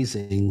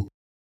amazing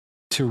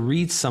to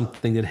read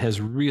something that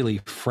has really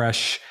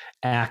fresh,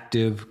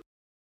 active,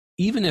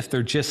 even if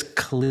they're just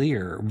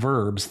clear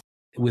verbs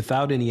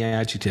without any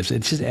adjectives.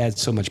 It just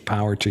adds so much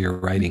power to your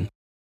writing.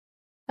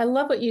 I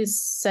love what you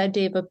said,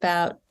 Dave,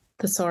 about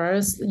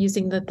thesaurus,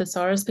 using the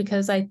thesaurus,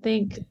 because I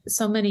think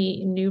so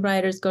many new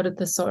writers go to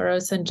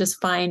thesaurus and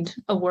just find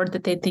a word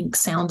that they think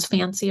sounds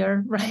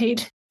fancier,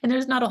 right? And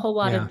there's not a whole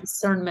lot of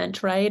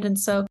discernment, right? And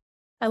so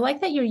I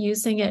like that you're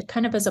using it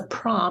kind of as a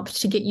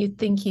prompt to get you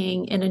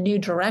thinking in a new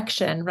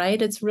direction,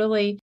 right? It's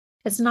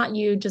not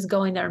you just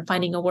going there and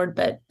finding a word,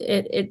 but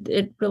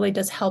it really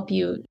does help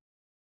you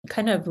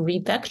kind of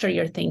revector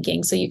your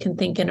thinking so you can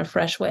think in a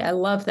fresh way. I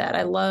love that.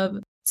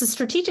 It's a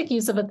strategic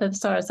use of a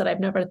thesaurus that I've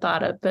never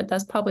thought of, but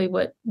that's probably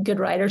what good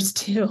writers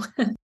do.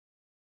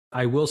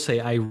 I will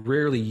say I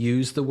rarely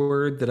use the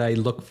word that I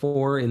look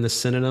for in the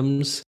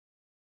synonyms.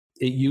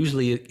 It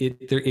usually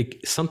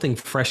something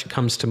fresh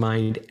comes to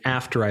mind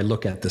after I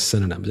look at the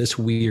synonyms. It's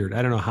weird.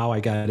 I don't know how I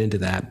got into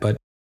that, but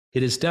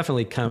it is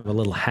definitely kind of a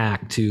little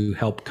hack to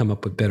help come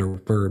up with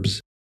better verbs.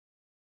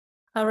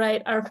 All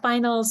right. Our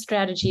final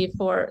strategy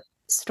for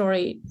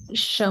story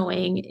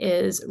showing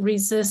is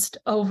resist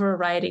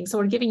overwriting. So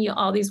we're giving you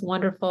all these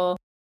wonderful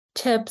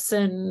tips,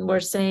 and we're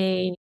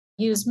saying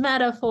use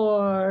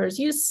metaphors,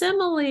 use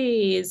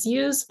similes,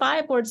 use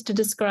 5 words to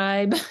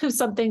describe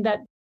something that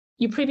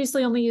you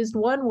previously only used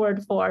 1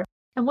 word for.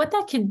 And what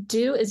that can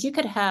do is you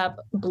could have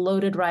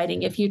bloated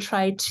writing if you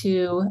try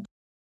to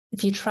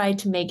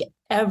make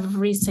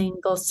every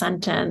single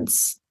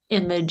sentence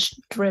image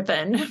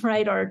driven,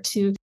 right? Or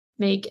to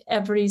make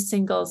every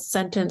single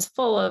sentence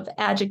full of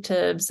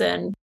adjectives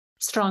and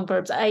strong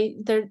verbs.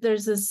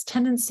 There's this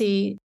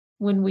tendency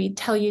when we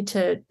tell you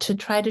to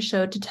try to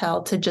show, to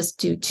tell, to just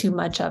do too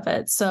much of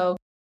it. So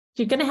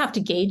you're going to have to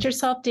gauge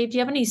yourself. Dave, do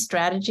you have any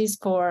strategies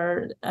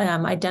for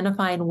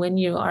identifying when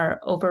you are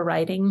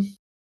overwriting?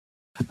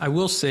 I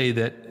will say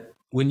that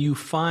when you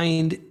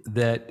find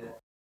that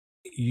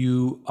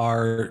you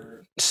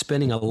are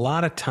spending a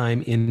lot of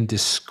time in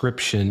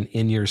description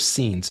in your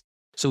scenes.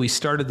 So we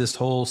started this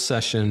whole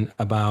session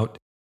about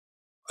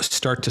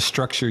start to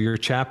structure your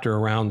chapter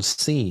around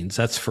scenes.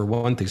 That's for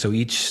one thing. So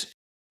each,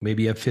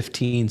 maybe you have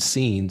 15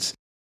 scenes.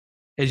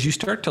 As you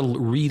start to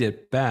read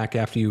it back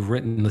after you've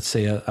written, let's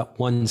say, a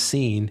one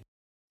scene,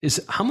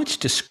 is how much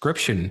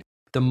description.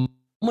 The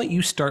moment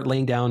you start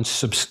laying down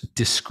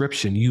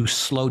description, you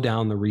slow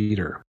down the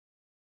reader.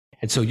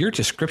 And so your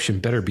description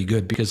better be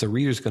good, because the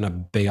reader's going to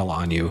bail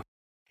on you.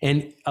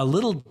 And a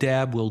little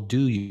dab will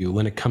do you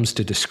when it comes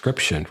to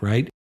description,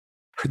 right?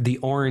 The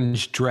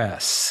orange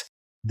dress,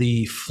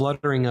 the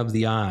fluttering of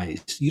the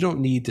eyes. You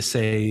don't need to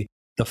say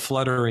the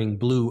fluttering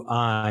blue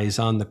eyes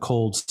on the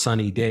cold,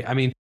 sunny day. I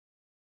mean,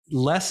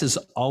 less is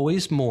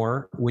always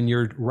more when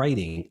you're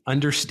writing,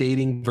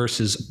 understating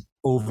versus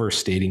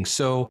overstating.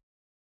 So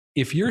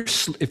if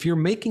you're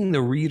making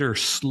the reader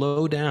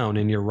slow down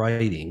in your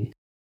writing,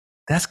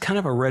 that's kind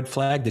of a red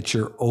flag that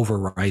you're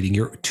overwriting.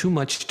 You're too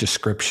much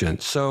description.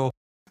 So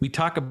we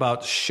talk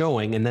about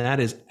showing, and that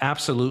is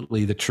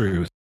absolutely the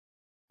truth.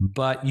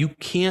 But you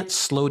can't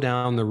slow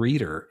down the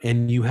reader,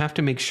 and you have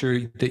to make sure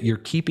that you're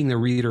keeping the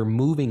reader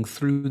moving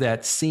through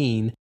that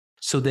scene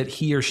so that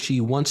he or she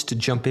wants to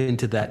jump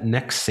into that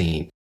next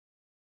scene.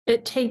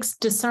 It takes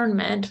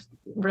discernment,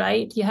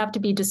 right? You have to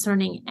be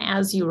discerning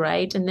as you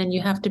write, and then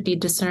you have to be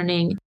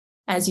discerning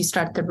as you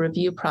start the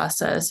review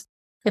process.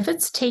 If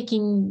it's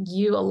taking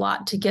you a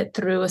lot to get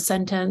through a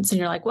sentence and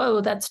you're like,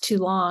 whoa, that's too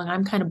long,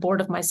 I'm kind of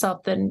bored of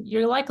myself, then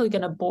you're likely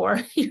going to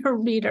bore your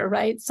reader,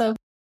 right? So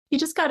you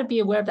just got to be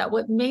aware of that.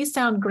 What may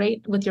sound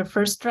great with your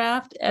first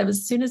draft,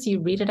 as soon as you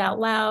read it out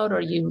loud,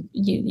 or you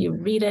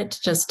read it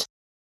just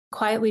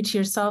quietly to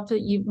yourself,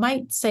 you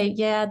might say,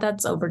 yeah,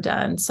 that's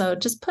overdone. So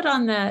just put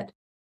on that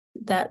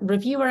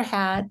reviewer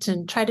hat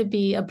and try to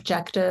be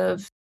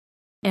objective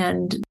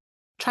and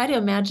try to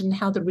imagine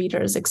how the reader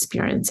is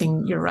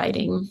experiencing your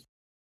writing.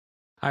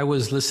 I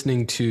was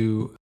listening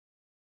to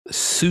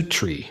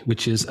Sutri,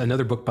 which is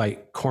another book by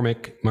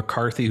Cormac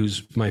McCarthy,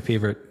 who's my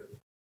favorite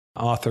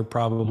author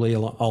probably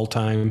all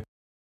time.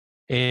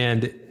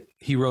 And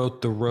he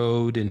wrote The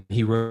Road, and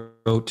he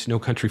wrote No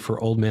Country for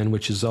Old Men,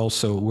 which is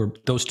also where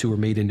those two were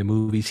made into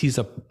movies. He's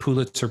a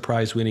Pulitzer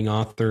Prize winning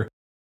author.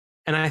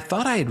 And I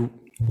thought I had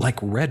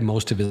read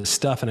most of his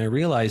stuff, and I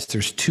realized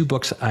there's 2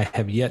 books I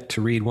have yet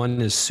to read.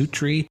 One is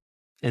Sutri,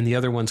 and the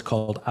other one's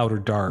called Outer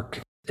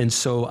Dark. And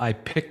so I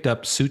picked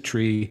up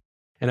Sutri,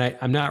 and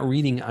I'm not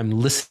reading, I'm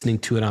listening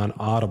to it on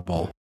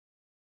Audible.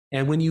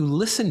 And when you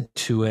listen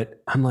to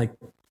it, I'm like,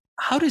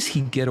 how does he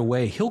get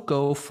away? He'll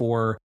go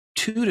for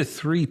 2 to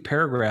 3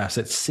 paragraphs,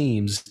 it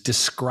seems,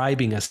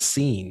 describing a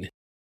scene.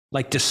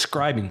 Like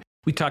describing.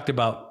 We talked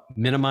about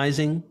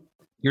minimizing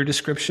your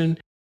description.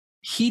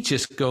 He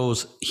just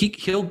goes,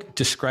 he'll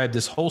describe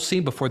this whole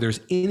scene before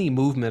there's any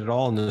movement at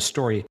all in the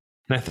story.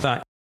 And I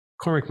thought,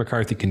 Cormac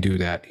McCarthy can do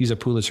that. He's a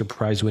Pulitzer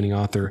Prize winning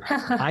author.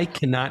 I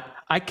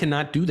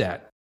cannot do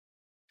that,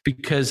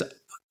 because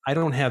I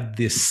don't have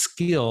this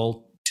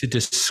skill to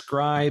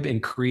describe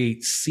and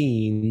create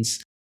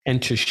scenes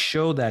and to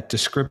show that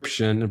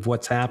description of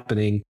what's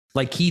happening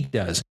like he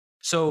does.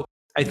 So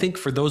I think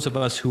for those of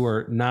us who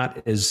are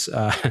not as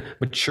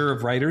mature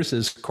of writers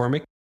as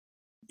Cormac,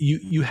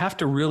 you have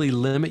to really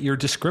limit your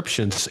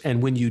descriptions.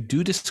 And when you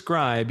do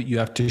describe, you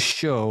have to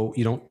show,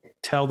 you don't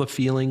tell the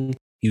feeling,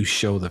 you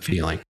show the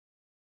feeling.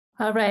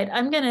 All right.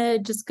 I'm going to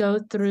just go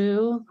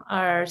through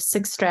our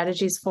 6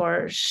 strategies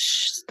for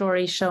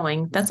story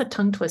showing. That's a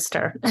tongue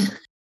twister.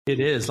 It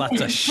is.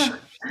 Lots of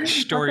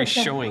story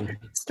showing.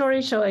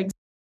 Story showing.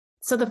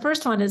 So the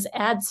first one is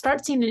add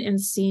start scene and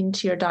end scene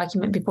to your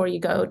document before you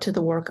go to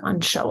the work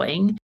on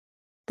showing.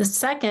 The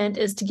second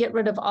is to get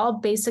rid of all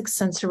basic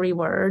sensory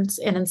words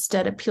and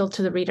instead appeal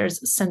to the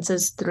reader's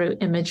senses through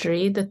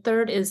imagery. The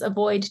third is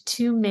avoid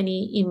too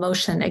many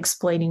emotion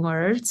explaining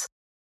words.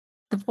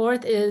 The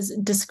fourth is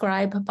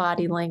describe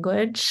body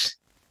language.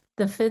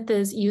 The fifth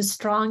is use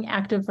strong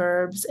active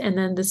verbs. And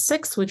then the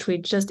sixth, which we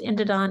just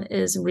ended on,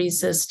 is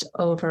resist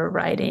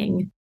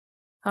overwriting.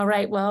 All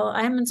right. Well,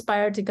 I'm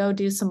inspired to go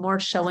do some more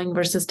showing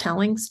versus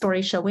telling,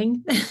 story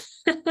showing.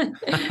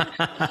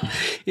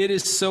 It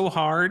is so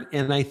hard.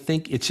 And I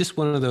think it's just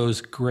one of those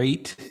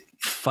great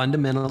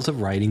fundamentals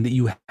of writing that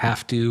you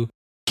have to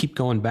keep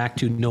going back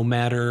to no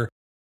matter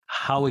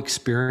how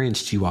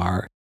experienced you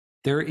are.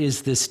 There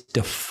is this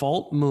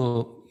default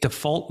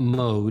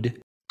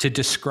mode to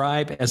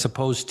describe as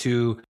opposed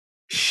to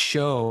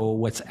show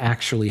what's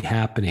actually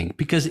happening,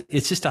 because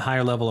it's just a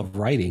higher level of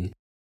writing.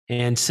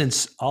 And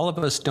since all of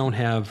us don't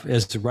have,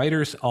 as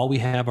writers, all we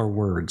have are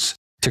words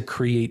to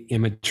create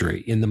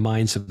imagery in the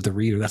minds of the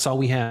reader. That's all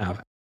we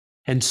have.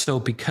 And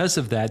so because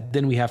of that,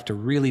 then we have to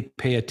really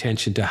pay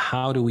attention to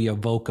how do we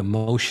evoke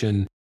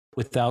emotion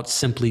without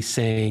simply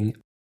saying,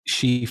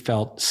 she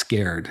felt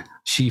scared,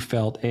 she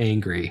felt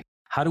angry.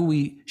 How do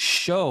we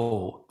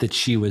show that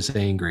she was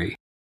angry?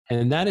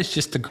 And that is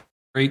just a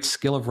great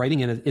skill of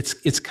writing. And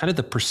it's kind of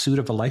the pursuit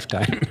of a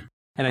lifetime.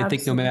 And I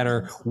think no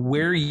matter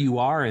where you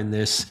are in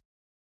this,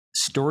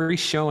 story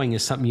showing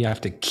is something you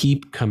have to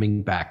keep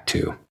coming back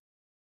to.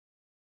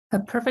 A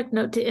perfect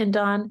note to end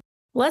on.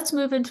 Let's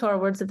move into our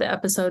words of the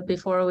episode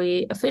before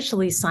we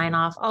officially sign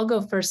off. I'll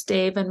go first,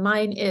 Dave, and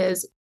mine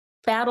is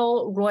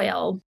battle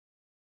royal.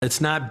 It's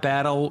not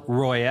battle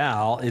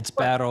royale, it's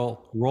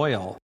battle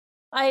royal.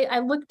 I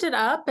looked it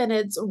up and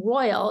it's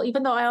royal,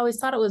 even though I always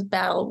thought it was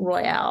battle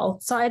royale.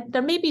 So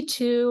there may be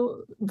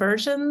 2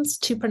 versions,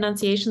 2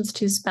 pronunciations,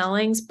 2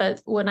 spellings,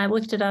 but when I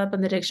looked it up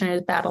in the dictionary,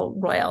 it's battle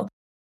royal.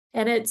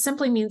 And it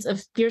simply means a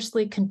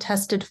fiercely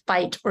contested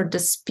fight or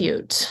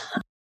dispute.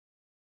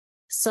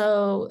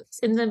 So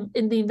in the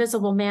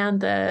Invisible Man,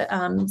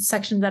 the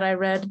section that I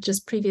read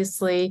just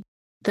previously,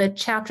 the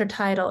chapter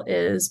title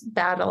is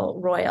Battle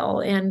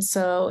Royal. And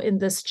so in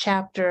this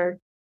chapter,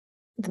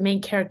 the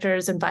main character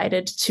is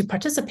invited to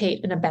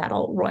participate in a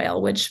battle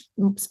royal, which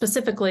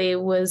specifically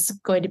was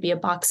going to be a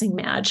boxing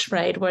match,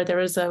 right? Where there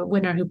was a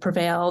winner who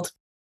prevailed.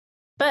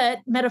 But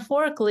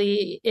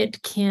metaphorically,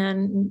 it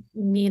can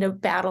mean a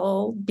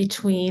battle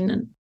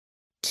between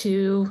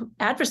 2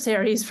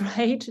 adversaries,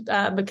 right?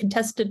 A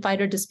contested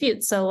fight or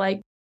dispute. So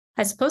I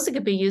suppose it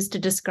could be used to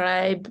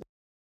describe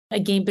a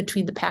game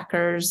between the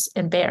Packers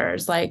and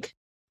Bears. Like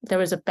there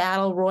was a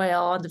battle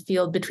royal on the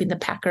field between the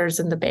Packers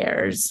and the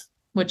Bears,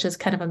 which is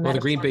kind of a metaphor. Well, the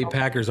Green Bay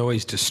Packers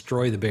always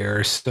destroy the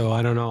Bears, so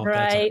I don't know if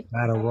that's a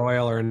battle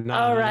royal or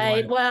not. All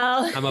right,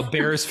 well. I'm a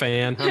Bears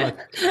fan.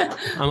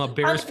 I'm a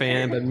Bears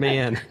fan, but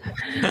man.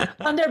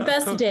 On their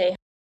best day.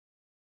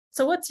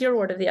 So what's your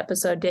word of the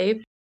episode,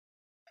 Dave?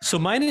 So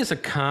mine is a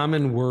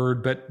common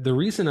word, but the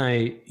reason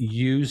I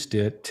used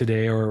it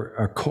today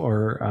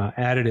or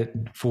added it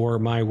for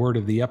my word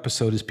of the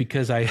episode is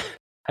because I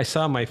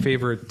saw my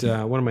favorite,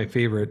 one of my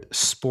favorite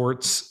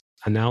sports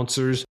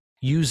announcers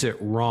use it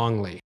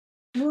wrongly.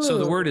 Ooh. So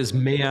the word is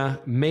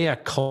mea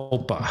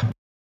culpa.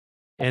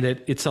 And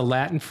it's a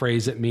Latin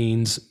phrase that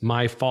means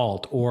my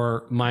fault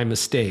or my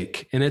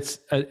mistake. And it's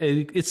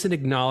an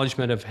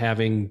acknowledgement of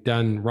having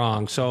done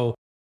wrong. So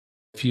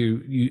if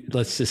you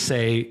let's just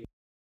say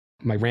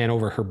I ran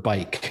over her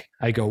bike,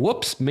 I go,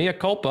 whoops, mea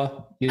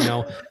culpa.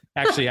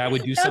 Actually, I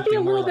would do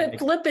something more like... That'd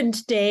be a little bit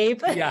flippant,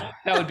 Dave. Yeah,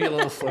 that would be a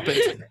little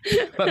flippant.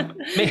 But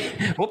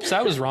whoops,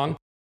 I was wrong.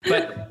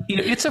 But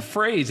it's a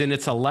phrase and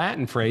it's a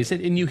Latin phrase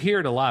and you hear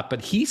it a lot, but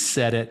he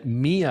said it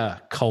mea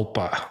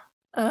culpa.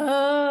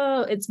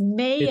 Oh, it's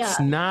mea. It's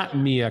not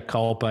mea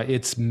culpa,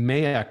 it's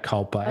mea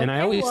culpa. Okay, and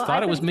I always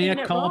thought it was mea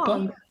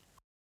culpa.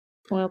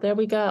 Well, there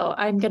we go.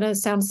 I'm going to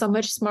sound so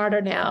much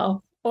smarter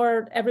now.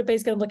 Or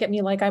everybody's going to look at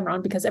me like I'm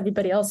wrong because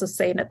everybody else is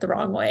saying it the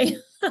wrong way.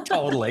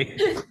 Totally.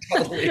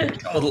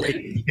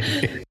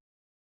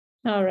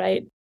 All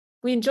right.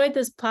 We enjoyed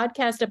this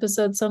podcast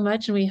episode so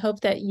much, and we hope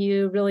that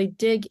you really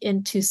dig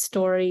into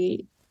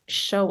story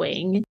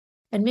showing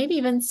and maybe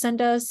even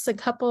send us a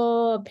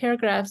couple of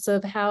paragraphs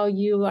of how are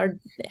you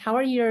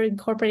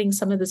incorporating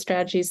some of the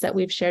strategies that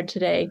we've shared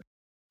today.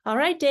 All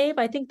right, Dave,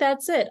 I think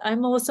that's it.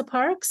 I'm Melissa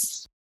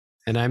Parks.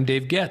 And I'm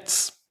Dave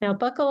Getz. Now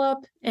buckle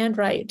up and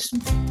write.